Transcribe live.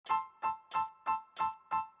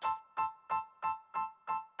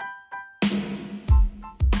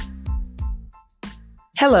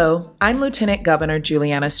Hello, I'm Lieutenant Governor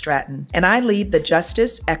Juliana Stratton, and I lead the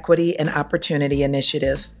Justice, Equity, and Opportunity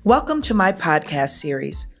Initiative. Welcome to my podcast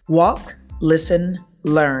series, Walk, Listen,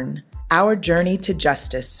 Learn, Our Journey to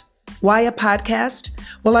Justice. Why a podcast?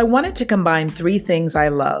 Well, I wanted to combine three things I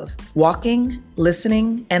love: walking,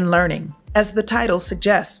 listening, and learning, as the title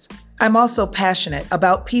suggests. I'm also passionate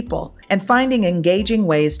about people and finding engaging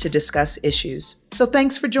ways to discuss issues. So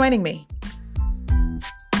thanks for joining me.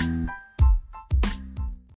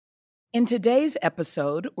 In today's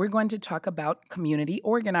episode, we're going to talk about community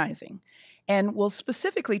organizing, and we'll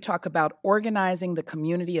specifically talk about organizing the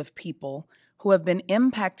community of people who have been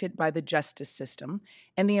impacted by the justice system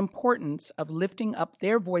and the importance of lifting up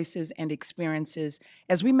their voices and experiences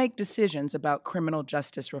as we make decisions about criminal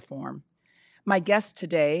justice reform. My guest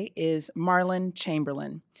today is Marlon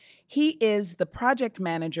Chamberlain. He is the project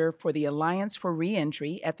manager for the Alliance for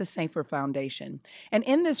Reentry at the Safer Foundation. And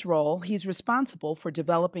in this role, he's responsible for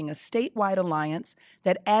developing a statewide alliance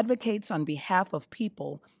that advocates on behalf of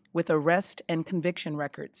people with arrest and conviction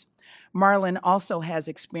records. Marlon also has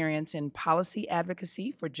experience in policy advocacy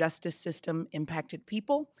for justice system impacted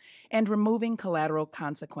people and removing collateral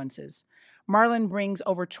consequences. Marlon brings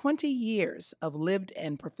over 20 years of lived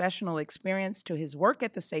and professional experience to his work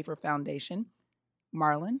at the Safer Foundation.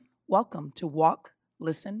 Marlon, welcome to Walk,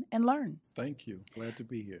 Listen, and Learn. Thank you. Glad to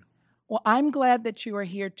be here. Well, I'm glad that you are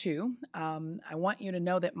here too. I want you to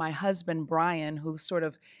know that my husband, Brian, who sort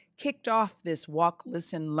of kicked off this Walk,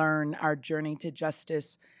 Listen, Learn, Our Journey to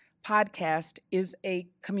Justice podcast, is a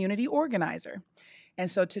community organizer. And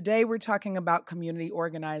so today we're talking about community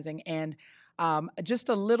organizing. And just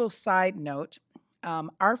a little side note,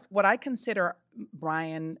 what I consider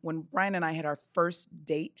Brian, when Brian and I had our first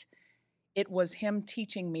date, it was him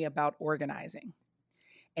teaching me about organizing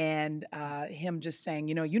and him just saying,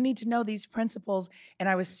 you need to know these principles. And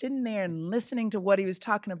I was sitting there and listening to what he was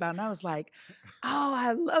talking about. And I was like, oh,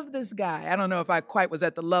 I love this guy. I don't know if I quite was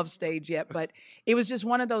at the love stage yet, but it was just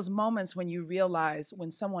one of those moments when you realize when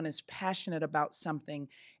someone is passionate about something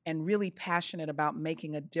and really passionate about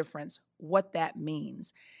making a difference, what that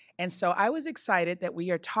means. And so I was excited that we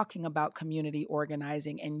are talking about community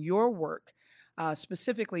organizing and your work,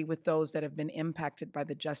 specifically with those that have been impacted by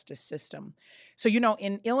the justice system. So,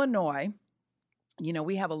 in Illinois,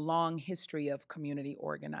 we have a long history of community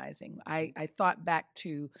organizing. I thought back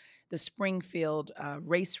to the Springfield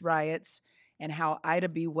race riots and how Ida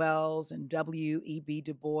B. Wells and W.E.B.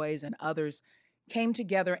 Du Bois and others came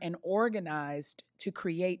together and organized to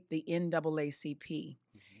create the NAACP.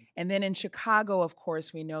 And then in Chicago, of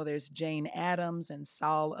course, we know there's Jane Addams and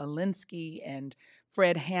Saul Alinsky and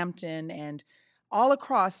Fred Hampton, and all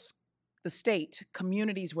across the state,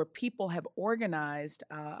 communities where people have organized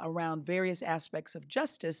around various aspects of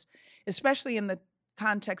justice, especially in the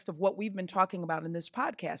context of what we've been talking about in this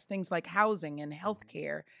podcast, things like housing and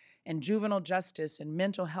healthcare and juvenile justice and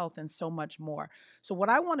mental health and so much more. So what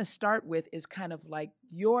I want to start with is kind of like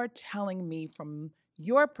you're telling me from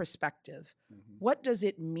your perspective, what does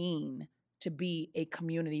it mean to be a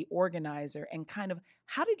community organizer, and kind of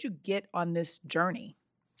how did you get on this journey?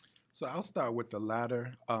 So I'll start with the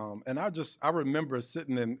latter. And I remember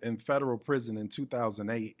sitting in federal prison in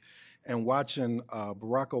 2008 and watching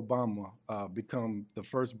Barack Obama become the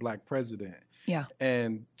first Black president. Yeah.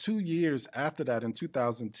 And 2 years after that, in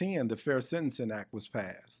 2010, the Fair Sentencing Act was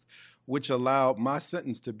passed, which allowed my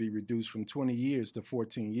sentence to be reduced from 20 years to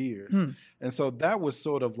 14 years. And so that was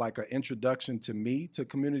sort of like an introduction to me to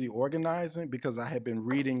community organizing, because I had been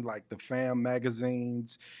reading like the FAM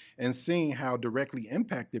magazines and seeing how directly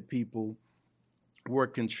impacted people were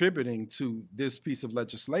contributing to this piece of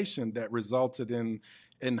legislation that resulted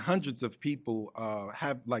in hundreds of people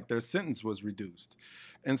have like their sentence was reduced.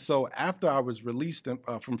 And so after I was released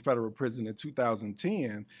from federal prison in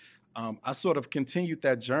 2010, I sort of continued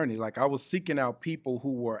that journey. Like I was seeking out people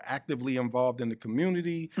who were actively involved in the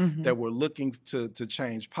community, that were looking to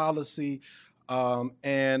change policy.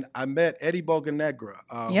 And I met Eddie Bocanegra,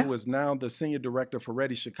 who is now the senior director for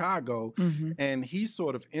Ready Chicago. And he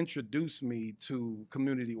sort of introduced me to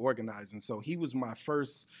community organizing. So he was my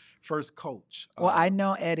first coach. Well, I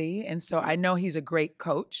know Eddie, and so I know he's a great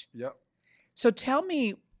coach. Yep. So tell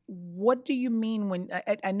me, what do you mean when,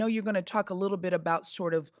 I know you're going to talk a little bit about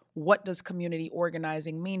sort of what does community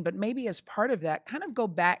organizing mean, but maybe as part of that, kind of go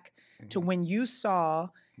back to when you saw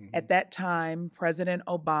at that time President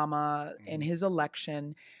Obama and his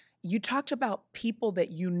election. You talked about people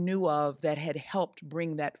that you knew of that had helped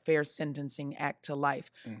bring that Fair Sentencing Act to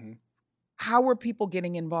life. How were people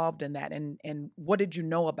getting involved in that, and what did you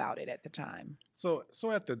know about it at the time?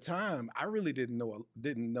 So at the time, I really didn't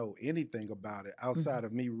know anything about it outside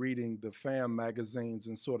of me reading the FAM magazines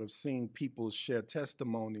and sort of seeing people share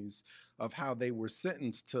testimonies of how they were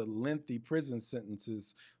sentenced to lengthy prison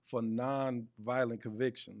sentences for non-violent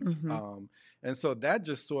convictions. And so that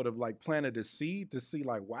just sort of like planted a seed to see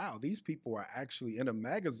like, wow, these people are actually in a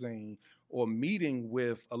magazine or meeting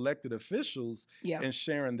with elected officials and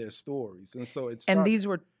sharing their stories. And so it's and these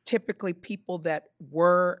were typically people that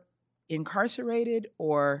were incarcerated,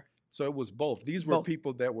 or so it was both. These were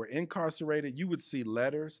people that were incarcerated. You would see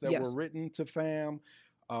letters that were written to FAM.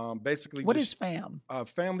 Basically, what is FAM?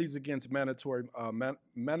 Families Against Mandatory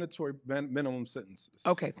Minimum Sentences.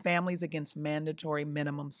 Okay, Families Against Mandatory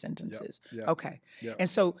Minimum Sentences. Yep. Okay, Yep. and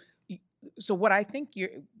so what I think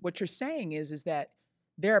what you're saying is that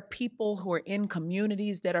there are people who are in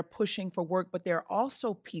communities that are pushing for work, but there are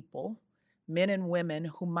also people, men and women,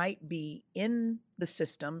 who might be in the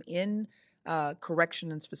system, in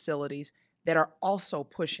corrections facilities, that are also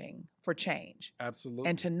pushing for change. Absolutely.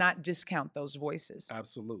 And to not discount those voices.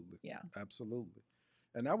 Absolutely. Yeah. Absolutely.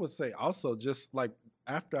 And I would say also, just like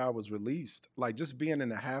after I was released, like just being in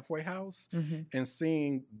the halfway house and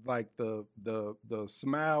seeing like the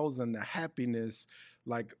smiles and the happiness,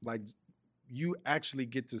 like you actually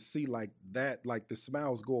get to see like that, like the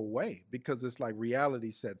smiles go away because it's like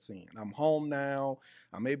reality sets in. I'm home now.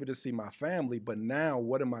 I'm able to see my family, but now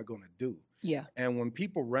what am I going to do? Yeah. And when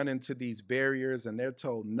people run into these barriers and they're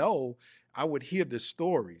told no, I would hear the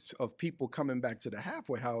stories of people coming back to the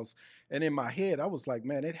halfway house. And in my head, I was like,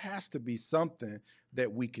 man, it has to be something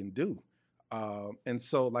that we can do. And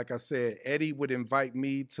so, like I said, Eddie would invite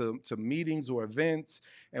me to meetings or events.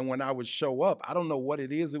 And when I would show up, I don't know what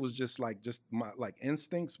it is. It was just my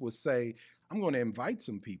instincts would say, I'm going to invite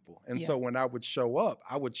some people. And so when I would show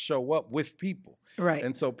up with people. Right.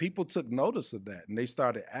 And so people took notice of that and they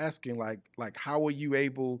started asking like, how are you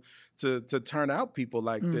able to turn out people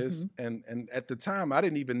like this? And at the time I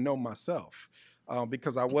didn't even know myself.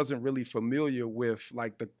 Because I wasn't really familiar with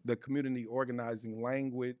like the community organizing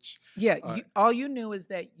language. Yeah, all you knew is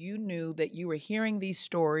that you were hearing these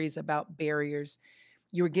stories about barriers.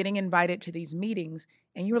 You were getting invited to these meetings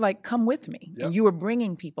and you were like, come with me. Yep. And you were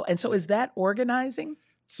bringing people. And so is that organizing?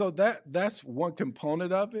 So that's one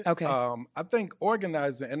component of it. Okay. I think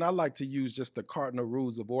organizing, and I like to use just the cardinal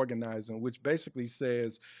rules of organizing, which basically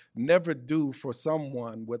says never do for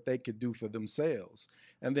someone what they could do for themselves.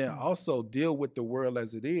 And then also deal with the world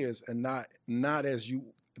as it is and not in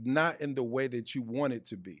the way that you want it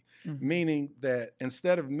to be. Meaning that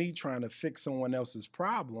instead of me trying to fix someone else's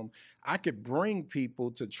problem, I could bring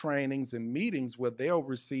people to trainings and meetings where they'll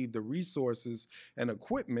receive the resources and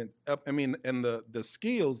equipment, and the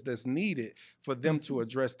skills that's needed for them to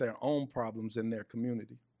address their own problems in their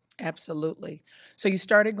community. Absolutely. So you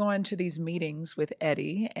started going to these meetings with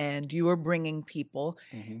Eddie and you were bringing people.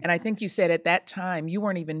 And I think you said at that time you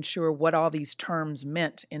weren't even sure what all these terms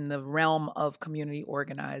meant in the realm of community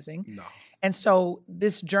organizing. No. And so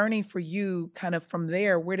this journey for you, kind of from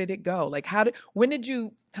there, where did it go? Like when did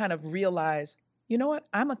you kind of realize, you know what,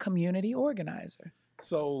 I'm a community organizer?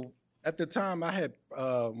 So at the time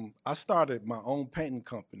I started my own painting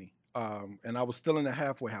company. And I was still in the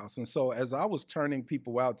halfway house. And so as I was turning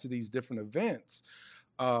people out to these different events,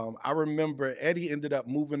 I remember Eddie ended up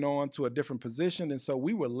moving on to a different position. And so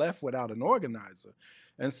we were left without an organizer.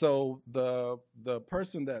 And so the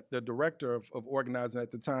director of organizing at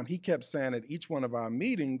the time, he kept saying at each one of our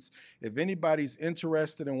meetings, if anybody's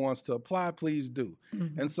interested and wants to apply, please do.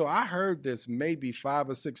 And so I heard this maybe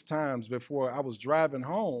 5 or 6 times before I was driving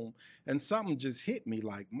home, and something just hit me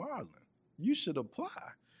like, Marlon, you should apply.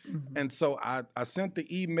 And so I sent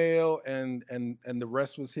the email and the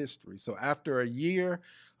rest was history. So after a year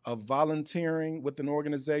of volunteering with an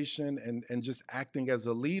organization and just acting as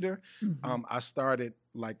a leader, I started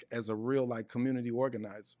like as a real like community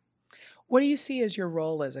organizer. What do you see as your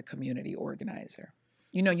role as a community organizer?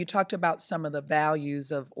 You know, you talked about some of the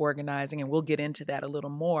values of organizing, and we'll get into that a little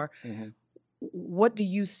more. What do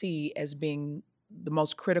you see as being the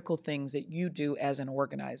most critical things that you do as an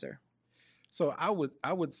organizer? So I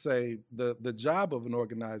would say the job of an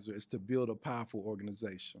organizer is to build a powerful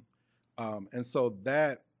organization. And so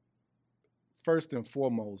that first and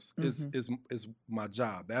foremost is my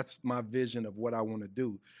job. That's my vision of what I want to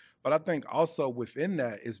do. But I think also within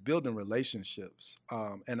that is building relationships.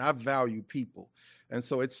 And I value people. And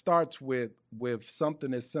so it starts with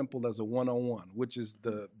something as simple as a one-on-one, which is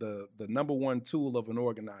the number one tool of an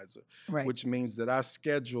organizer, which means that I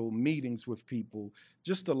schedule meetings with people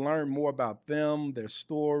just to learn more about them, their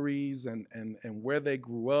stories, and where they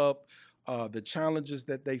grew up, the challenges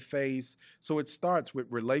that they face. So it starts with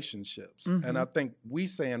relationships. And I think we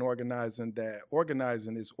say in organizing that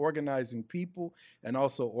organizing is organizing people and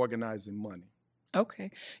also organizing money.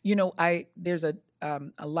 Okay. There's a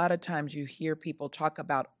lot of times you hear people talk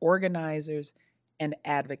about organizers and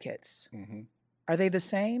advocates. Mhm. Are they the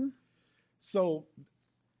same? So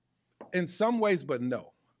in some ways, but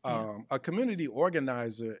no. Yeah. A community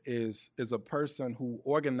organizer is a person who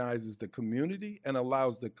organizes the community and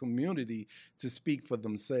allows the community to speak for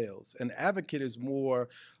themselves. An advocate is more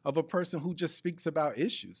of a person who just speaks about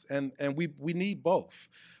issues, and we need both.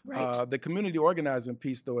 Right. The community organizing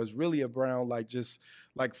piece, though, is really around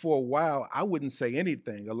like for a while, I wouldn't say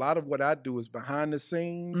anything. A lot of what I do is behind the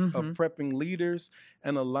scenes of prepping leaders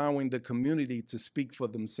and allowing the community to speak for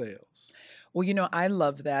themselves. Well, I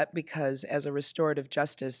love that because as a restorative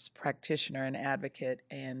justice practitioner and advocate,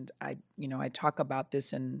 and I talk about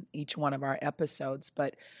this in each one of our episodes,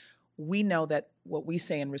 but we know that what we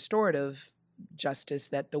say in restorative justice,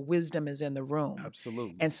 that the wisdom is in the room.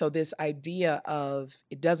 Absolutely. And so this idea of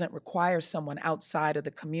it doesn't require someone outside of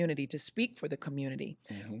the community to speak for the community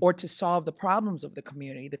or to solve the problems of the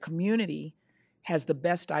community. The community has the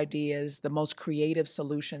best ideas, the most creative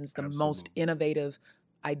solutions, the most innovative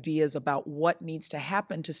ideas about what needs to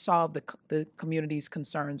happen to solve the community's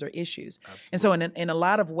concerns or issues. Absolutely. And so in a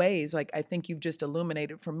lot of ways, like I think you've just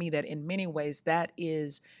illuminated for me that in many ways that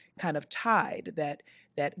is kind of tied, that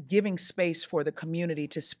giving space for the community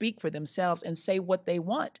to speak for themselves and say what they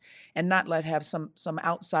want and not have some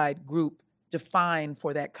outside group define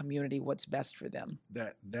for that community what's best for them.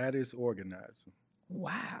 That is organizing.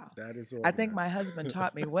 Wow. That is organizing. I think my husband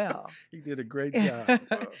taught me well. He did a great job.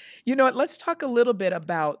 You know what? Let's talk a little bit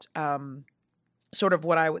about sort of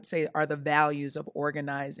what I would say are the values of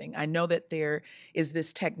organizing. I know that there is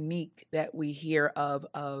this technique that we hear of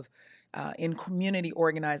in community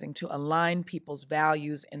organizing to align people's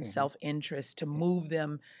values and self-interest to move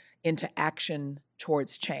them into action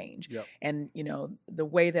towards change. Yep. And, the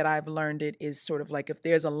way that I've learned it is sort of like if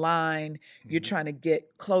there's a line, you're trying to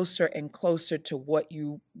get closer and closer to what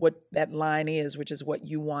that line is, which is what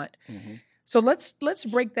you want. So let's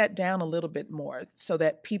break that down a little bit more so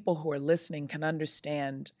that people who are listening can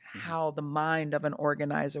understand how the mind of an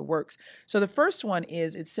organizer works. So the first one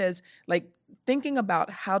is, it says, like, thinking about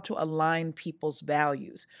how to align people's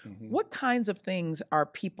values. What kinds of things are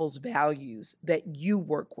people's values that you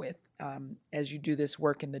work with as you do this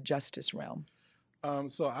work in the justice realm?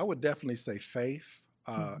 So I would definitely say faith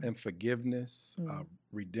and forgiveness,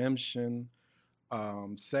 redemption,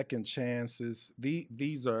 second chances.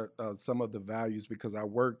 These are some of the values because I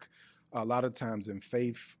work a lot of times in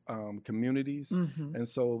faith communities, and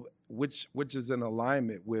so which is in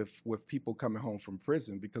alignment with people coming home from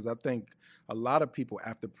prison, because I think a lot of people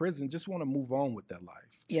after prison just want to move on with their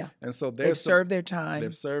life. Yeah, and so they've served their time.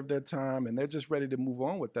 They've served their time, and they're just ready to move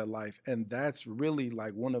on with their life, and that's really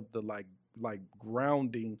like one of the like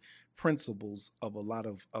grounding principles of a lot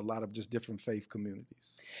of just different faith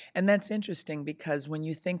communities. And that's interesting because when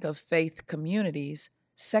you think of faith communities,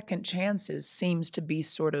 second chances seems to be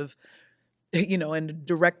sort of, in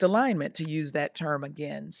direct alignment, to use that term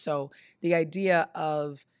again. So the idea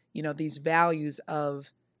of, these values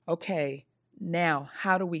of, okay, now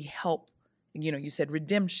how do we help? You said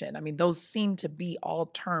redemption. I mean, those seem to be all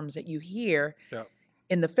terms that you hear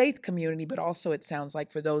in the faith community, but also it sounds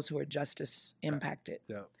like for those who are justice impacted.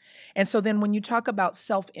 Yeah. And so then when you talk about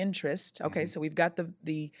self-interest, okay, so we've got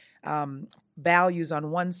the values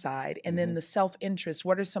on one side, and then the self-interest,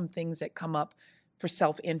 what are some things that come up for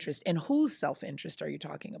self-interest, and whose self-interest are you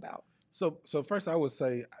talking about? So first I would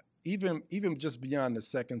say, even just beyond the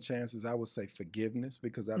second chances, I would say forgiveness,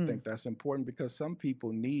 because I think that's important, because some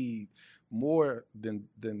people need more than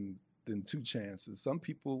two chances. Some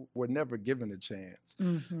people were never given a chance.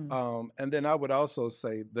 And then I would also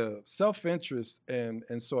say the self-interest and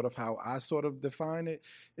sort of how I sort of define it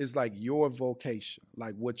is like your vocation,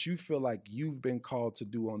 like what you feel like you've been called to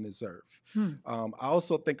do on this earth. I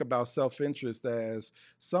also think about self-interest as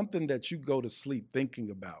something that you go to sleep thinking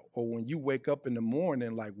about, or when you wake up in the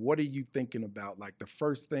morning, like what are you thinking about? Like the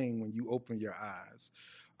first thing when you open your eyes.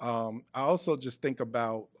 I also just think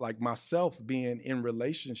about like myself being in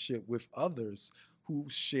relationship with others who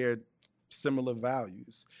shared similar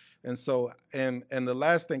values. And so, and the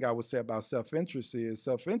last thing I would say about self-interest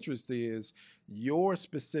is your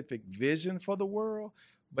specific vision for the world,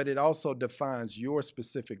 but it also defines your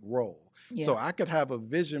specific role. Yeah. So I could have a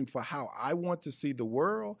vision for how I want to see the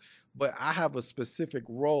world, but I have a specific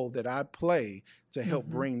role that I play to help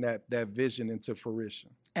bring that vision into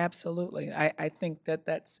fruition. Absolutely. I think that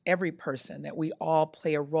that's every person, that we all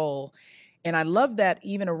play a role And I love that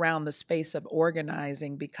even around the space of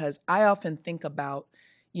organizing, because I often think about,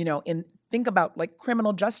 think about like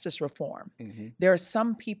criminal justice reform. Mm-hmm. There are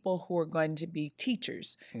some people who are going to be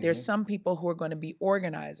teachers. Mm-hmm. There's some people who are going to be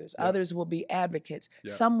organizers. Yep. Others will be advocates.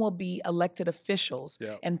 Yep. Some will be elected officials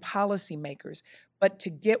Yep. and policymakers. But to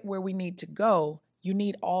get where we need to go, you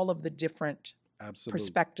need all of the different Absolutely.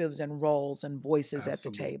 perspectives and roles and voices Absolutely.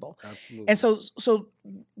 at the table. Absolutely. And so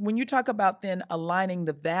when you talk about then aligning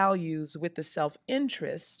the values with the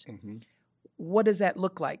self-interest, Mm-hmm. what does that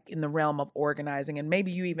look like in the realm of organizing? And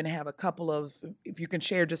maybe you even have a couple of, if you can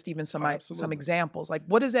share just even some Absolutely. examples, like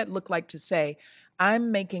what does that look like to say,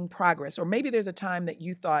 I'm making progress? Or maybe there's a time that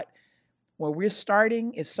you thought, where we're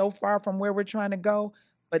starting is so far from where we're trying to go,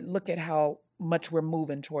 but look at how much we're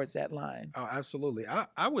moving towards that line. Oh, absolutely.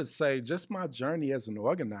 I would say just my journey as an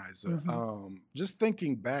organizer, Mm-hmm. just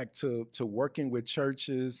thinking back to working with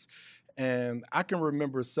churches. And I can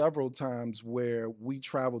remember several times where we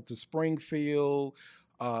traveled to Springfield.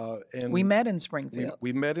 And We met in Springfield.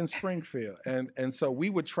 we met in Springfield. And so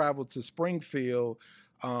we would travel to Springfield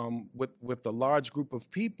with a large group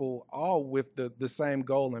of people, all with the same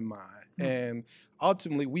goal in mind. Mm. And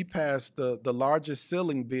ultimately, we passed the largest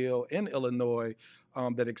sealing bill in Illinois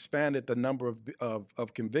that expanded the number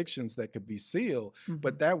of convictions that could be sealed. Mhm.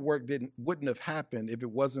 But that work wouldn't have happened if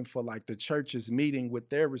it wasn't for like the churches meeting with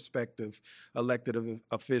their respective elected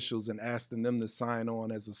officials and asking them to sign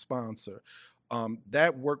on as a sponsor.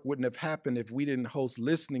 That work wouldn't have happened if we didn't host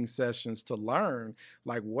listening sessions to learn,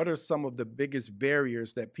 like, what are some of the biggest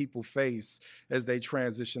barriers that people face as they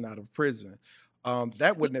transition out of prison.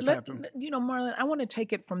 That wouldn't have happened. Marlon, I want to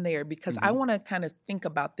take it from there, because I Mhm. want to kind of think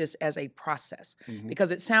about this as a process, Mhm. because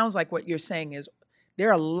it sounds like what you're saying is there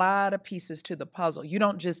are a lot of pieces to the puzzle. You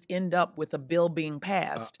don't just end up with a bill being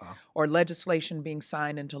passed Uh-uh. or legislation being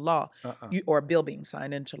signed into law, Uh-uh. or a bill being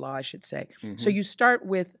signed into law, I should say. So Mhm. you start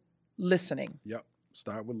with listening. Yep.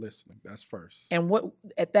 Start with listening. That's first. And what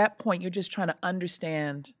at that point, you're just trying to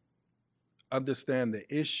understand. Understand the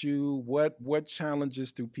issue. What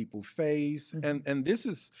challenges do people face? Mhm. And this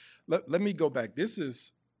is, let me go back. This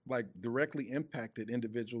is like directly impacted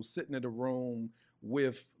individuals sitting in a room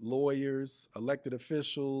with lawyers, elected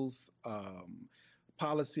officials,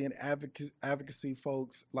 policy and advocacy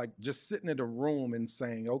folks, like just sitting in a room and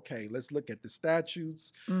saying, okay, let's look at the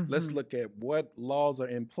statutes. Let's Mhm. look at what laws are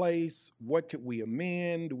in place. What could we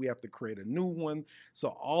amend? Do we have to create a new one? So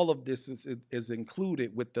all of this is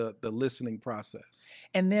included with the listening process.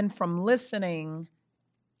 And then from listening,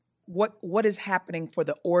 what is happening for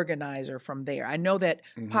the organizer from there? I know that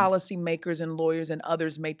Mhm. policymakers and lawyers and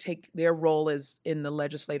others may take their role as in the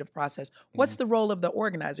legislative process. What's the role of the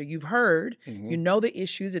organizer? You've heard, you Mhm. know the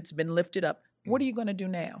issues, it's been lifted up. What are Mhm. you going to do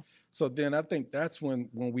now? So then I think that's when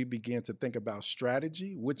we begin to think about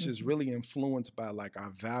strategy, which is Mhm. really influenced by like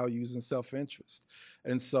our values and self-interest.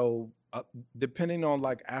 And so depending on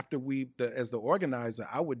like after as the organizer,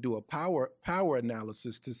 I would do a power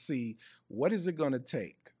analysis to see what is it going to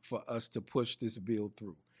take for us to push this bill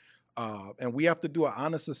through. And we have to do an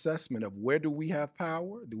honest assessment of where do we have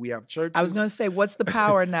power? Do we have churches? I was going to say, what's the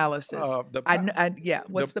power analysis?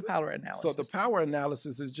 What's the power So analysis? the power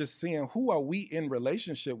analysis is just seeing who are we in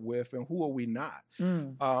relationship with and who are we not.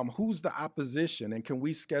 Mm. Who's the opposition, and can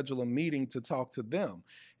we schedule a meeting to talk to them?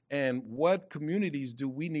 And what communities do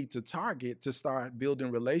we need to target to start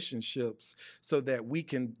building relationships so that we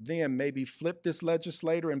can then maybe flip this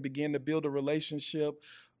legislator and begin to build a relationship?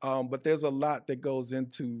 But there's a lot that goes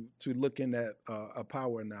into looking at a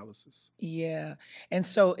power analysis. Yeah. And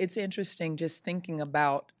so it's interesting just thinking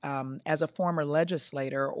about as a former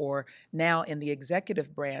legislator or now in the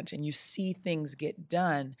executive branch, and you see things get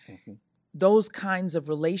done, Mhm. those kinds of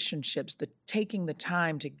relationships, taking the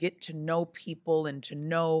time to get to know people and to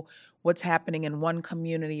know what's happening in one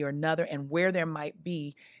community or another and where there might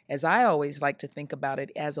be, as I always like to think about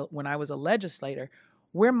it when I was a legislator,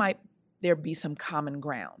 where might there be some common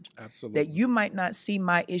ground? Absolutely. That you might not see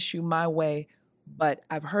my issue my way, but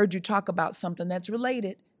I've heard you talk about something that's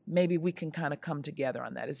related. Maybe we can kind of come together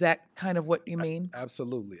on that. Is that kind of what you mean?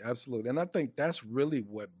 Absolutely, absolutely. And I think that's really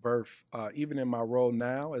what birthed, even in my role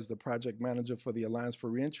now as the project manager for the Alliance for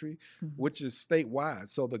Reentry, Mhm. which is statewide.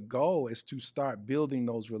 So the goal is to start building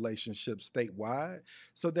those relationships statewide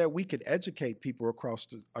so that we could educate people across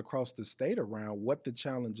the state around what the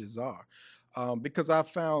challenges are. Because I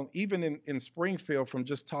found even in Springfield, from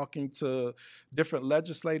just talking to different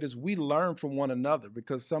legislators, we learn from one another,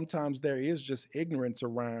 because sometimes there is just ignorance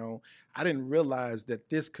around, I didn't realize that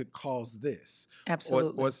this could cause this.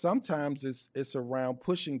 Absolutely. Or sometimes it's around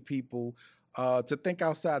pushing people to think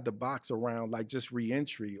outside the box around like just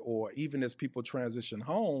reentry, or even as people transition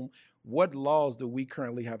home, what laws do we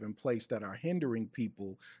currently have in place that are hindering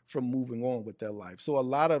people from moving on with their life? So a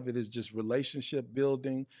lot of it is just relationship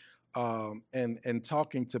building, and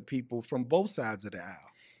talking to people from both sides of the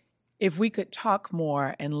aisle. If we could talk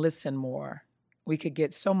more and listen more, we could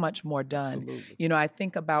get so much more done. Absolutely. You know, I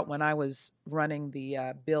think about when I was running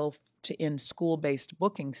the bill to end school-based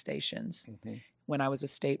booking stations when I was a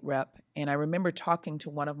state rep. And I remember talking to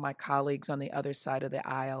one of my colleagues on the other side of the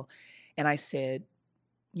aisle. And I said,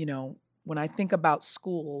 you know, when I think about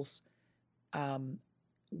schools,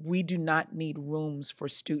 we do not need rooms for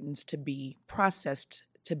students to be processed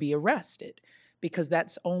to be arrested, because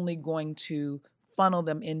that's only going to funnel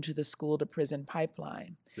them into the school to prison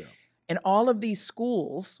pipeline. Yeah. And all of these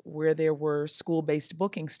schools where there were school-based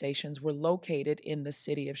booking stations were located in the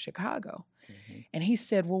city of Chicago. And he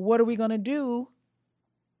said, well, what are we going to do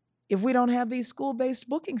if we don't have these school-based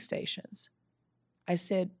booking stations? I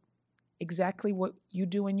said, exactly what you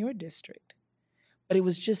do in your district. But it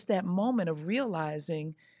was just that moment of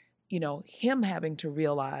realizing, you know, him having to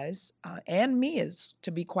realize, and me, as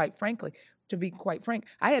to be quite frank,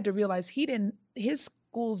 I had to realize his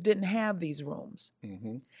schools didn't have these rooms.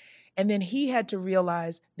 And then he had to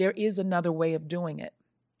realize there is another way of doing it.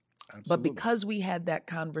 Absolutely. But because we had that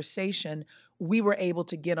conversation, we were able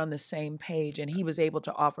to get on the same page, and he was able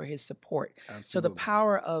to offer his support. Absolutely. So the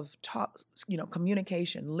power of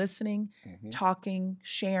communication, listening, talking,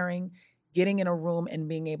 sharing, getting in a room and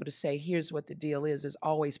being able to say, here's what the deal is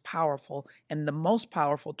always powerful. And the most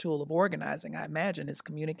powerful tool of organizing, I imagine, is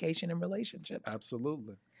communication and relationships.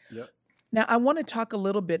 Absolutely. Yep. Now, I want to talk a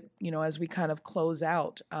little bit, you know, as we kind of close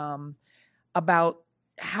out, about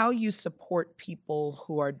how you support people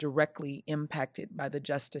who are directly impacted by the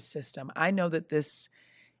justice system. I know that this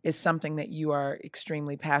is something that you are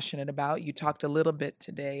extremely passionate about. You talked a little bit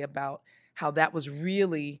today about how that was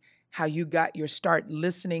really how you got your start,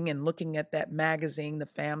 listening and looking at that magazine, the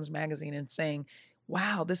FAMS magazine, and saying,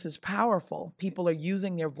 wow, this is powerful. People are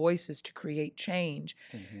using their voices to create change.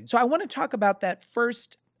 So I want to talk about that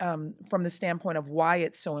first, from the standpoint of why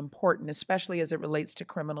it's so important, especially as it relates to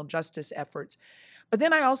criminal justice efforts. But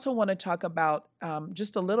then I also want to talk about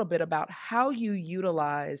just a little bit about how you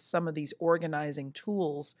utilize some of these organizing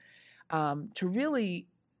tools to really,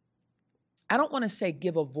 I don't want to say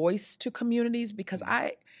give a voice to communities, because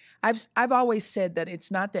I've always said that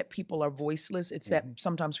it's not that people are voiceless, it's that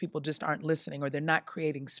sometimes people just aren't listening, or they're not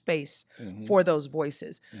creating space for those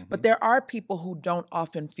voices. But there are people who don't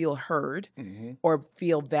often feel heard or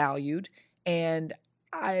feel valued. And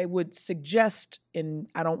I would suggest, and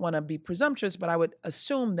I don't want to be presumptuous, but I would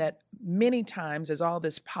assume that many times, as all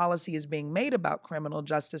this policy is being made about criminal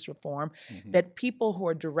justice reform, that people who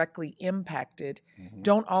are directly impacted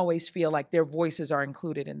don't always feel like their voices are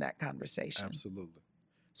included in that conversation. Absolutely.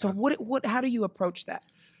 So how do you approach that?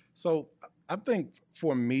 So I think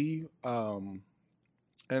for me,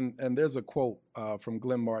 and there's a quote from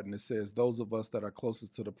Glenn Martin that says, "Those of us that are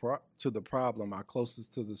closest to the problem are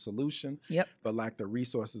closest to the solution, but lack the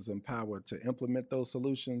resources and power to implement those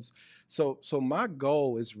solutions." So my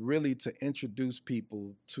goal is really to introduce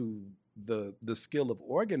people to the skill of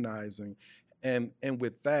organizing. And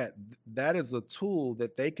with that is a tool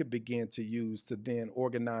that they could begin to use to then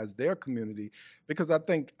organize their community. Because I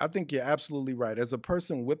think you're absolutely right. As a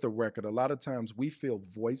person with a record, a lot of times we feel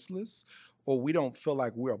voiceless, or we don't feel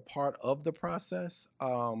like we're a part of the process.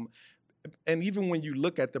 And even when you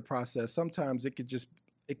look at the process, sometimes it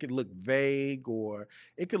could look vague, or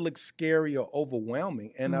it could look scary or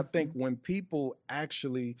overwhelming. And I think when people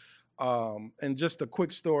actually, and just a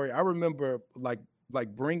quick story, I remember like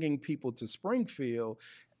bringing people to Springfield,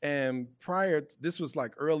 and this was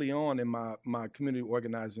like early on in my community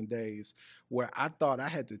organizing days, where I thought I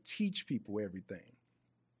had to teach people everything.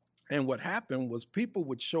 And what happened was people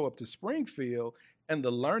would show up to Springfield and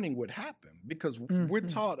the learning would happen, because we're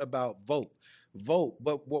taught about vote,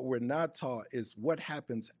 but what we're not taught is what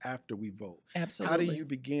happens after we vote. Absolutely. How do you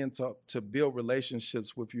begin to build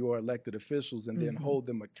relationships with your elected officials and then hold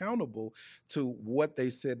them accountable to what they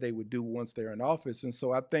said they would do once they're in office? And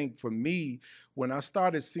so I think for me, when I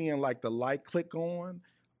started seeing like the light click on,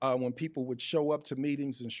 when people would show up to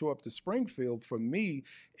meetings and show up to Springfield, for me,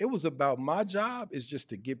 it was about my job is just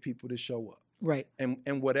to get people to show up. Right.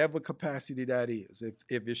 And whatever capacity that is.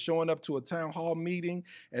 If it's showing up to a town hall meeting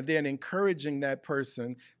and then encouraging that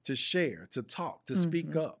person to share, to talk, to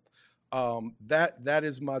speak up, that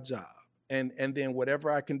is my job. And then whatever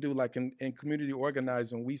I can do, like in community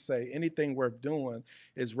organizing, we say anything worth doing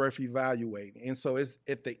is worth evaluating. And so it's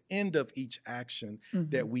at the end of each action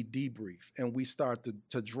that we debrief and we start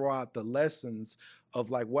to draw out the lessons of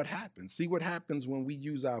like what happens. See what happens when we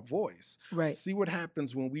use our voice. Right. See what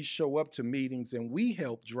happens when we show up to meetings and we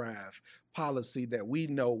help draft policy that we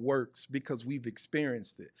know works because we've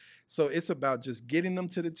experienced it. So it's about just getting them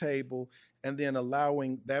to the table and then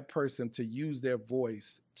allowing that person to use their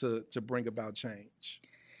voice to bring about change.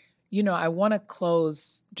 You know, I want to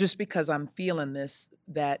close just because I'm feeling this,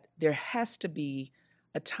 that there has to be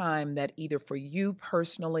a time that either for you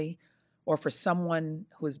personally or for someone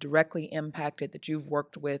who is directly impacted that you've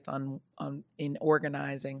worked with in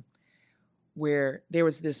organizing, where there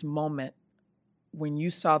was this moment when you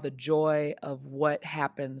saw the joy of what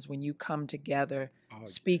happens when you come together,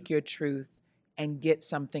 speak your truth, and get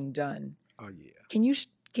something done. Oh, yeah. Can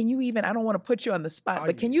you even, I don't want to put you on the spot,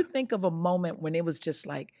 but can you think of a moment when it was just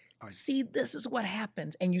like, see, this is what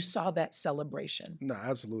happens, and you saw that celebration? No,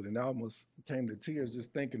 absolutely. And I almost came to tears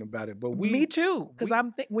just thinking about it. But Me too, because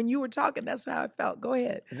when you were talking, that's how I felt. Go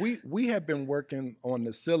ahead. We have been working on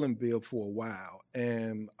the ceiling bill for a while,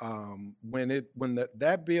 and when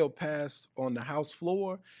that bill passed on the House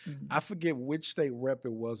floor, I forget which state rep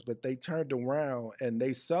it was, but they turned around and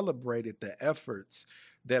they celebrated the efforts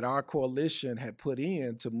that our coalition had put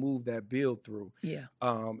in to move that bill through. Yeah.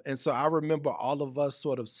 And so I remember all of us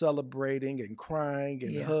sort of celebrating and crying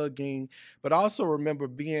and hugging, but I also remember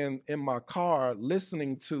being in my car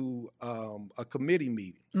listening to a committee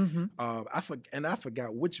meeting. I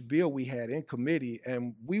forgot which bill we had in committee,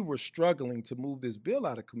 and we were struggling to move this bill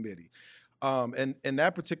out of committee. And in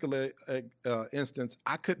that particular instance,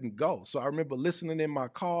 I couldn't go. So I remember listening in my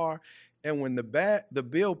car, and when the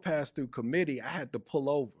bill passed through committee, I had to pull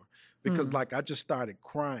over because like I just started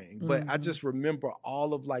crying. But I just remember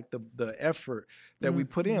all of like the effort that we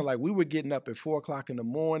put in. Like we were getting up at 4 o'clock in the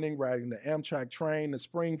morning, riding the Amtrak train to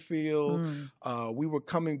Springfield. We were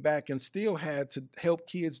coming back and still had to help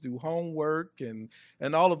kids do homework and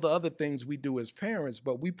all of the other things we do as parents.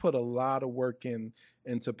 But we put a lot of work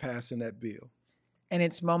into passing that bill. And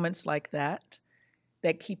it's moments like that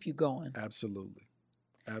keep you going. Absolutely.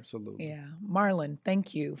 Absolutely. Yeah. Marlon,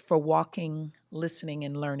 thank you for walking, listening,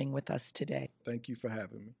 and learning with us today. Thank you for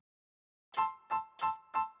having me.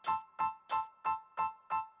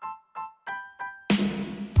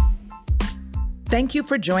 Thank you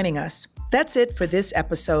for joining us. That's it for this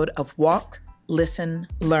episode of Walk, Listen,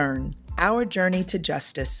 Learn, Our Journey to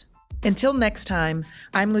Justice. Until next time,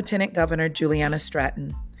 I'm Lieutenant Governor Juliana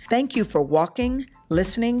Stratton. Thank you for walking,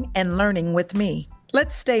 listening, and learning with me.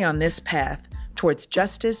 Let's stay on this path towards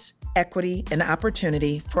justice, equity, and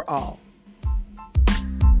opportunity for all.